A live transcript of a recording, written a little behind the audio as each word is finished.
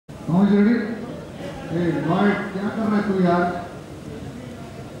Now is ready? Hey, Lloyd, क्या कर रहा है तू यार?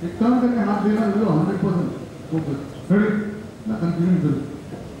 एक टर्न करके हाथ देना लो 100% focus. Ready? Now continue to do.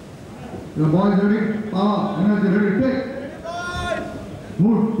 Your boys ready? Power, energy ready? Take.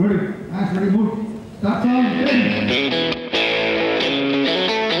 Move, ready? Ash ready? Move. Start sound.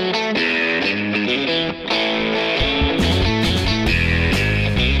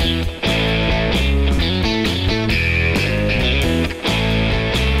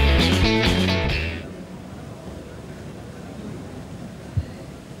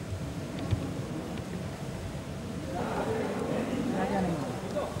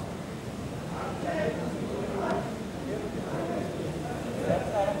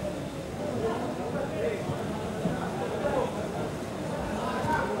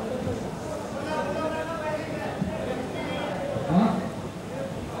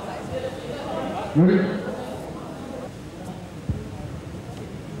 Ready?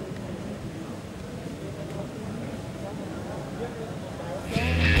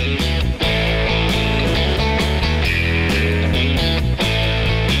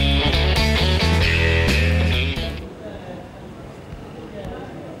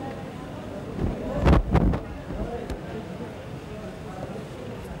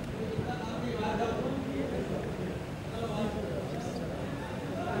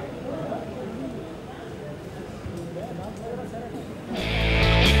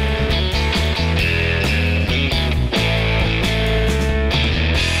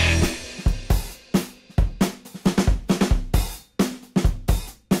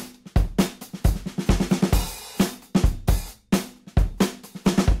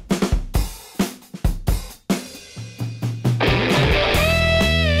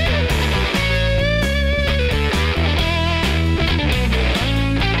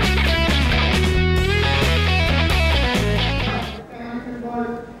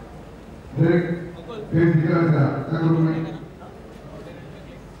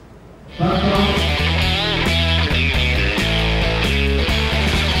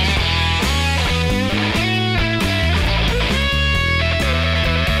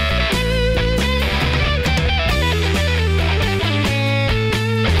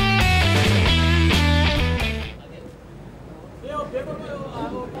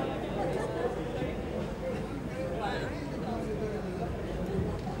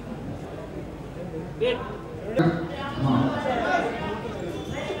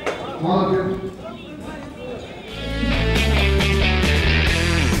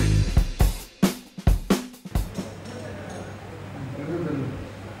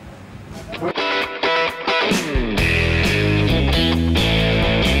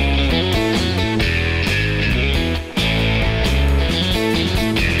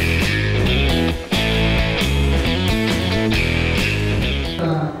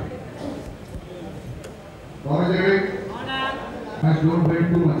 Don't wait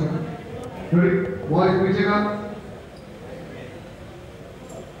too much. Ready? Boys, पीछे का.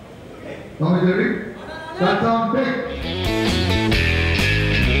 Now is ready? Start sound, take.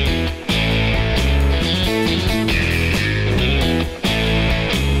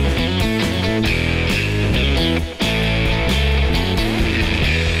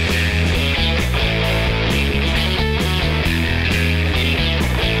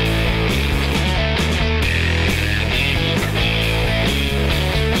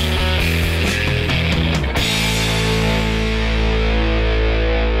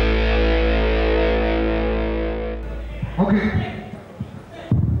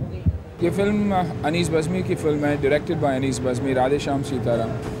 ये film Anees Bazmee की film है, directed by Anees Bazmee, Radhe Shyam Sita Ram.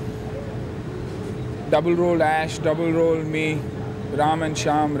 Double role ash, double role me, Ram and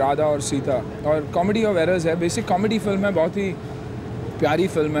Shyam, Radha और सीता. और comedy of errors है, basic comedy film है, बहुत ही प्यारी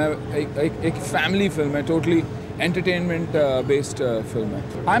फिल्म है, एक फैमिली फिल्म है, टोटली एंटरटेनमेंट बेस्ड फिल्म है.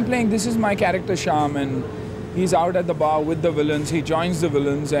 I am playing, this is my character Shyam and he is out at the bar with the villains. He joins the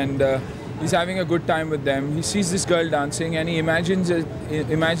villains and he's having a good time with them. He sees this girl dancing and he imagines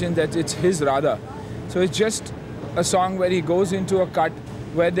that it's his Radha. So it's just a song where he goes into a cut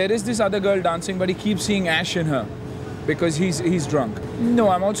where there is this other girl dancing, but he keeps seeing ash in her because he's drunk. No,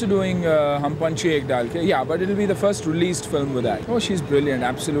 I'm also doing Hum Panchi Ek Dal Ke. Yeah, but it'll be the first released film with that. Oh, she's brilliant,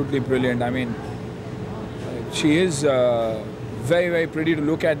 absolutely brilliant. I mean, she is very, very pretty to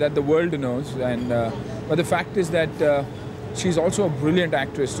look at, that the world knows. And but the fact is that she's also a brilliant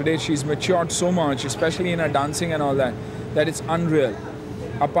actress. Today she's matured so much, especially in her dancing and all that, that it's unreal.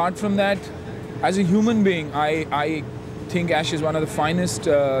 Apart from that, as a human being, I think Ash is one of the finest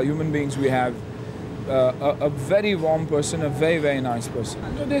human beings we have. A very warm person, a very, very nice person.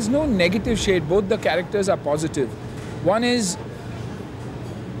 There's no negative shade. Both the characters are positive. One is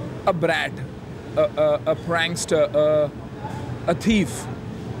a brat, a prankster, a thief.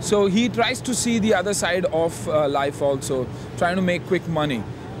 So he tries to see the other side of life also, trying to make quick money.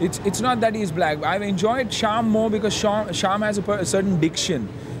 It's not that he's black. I've enjoyed Shyam more because Shyam has a certain diction.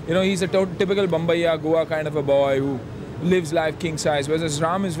 You know, he's a typical Bombaya, Goa kind of a boy who lives life king size, whereas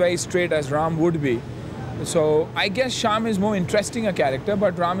Ram is very straight as Ram would be. So I guess Shyam is more interesting a character,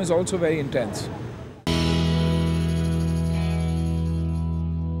 but Ram is also very intense.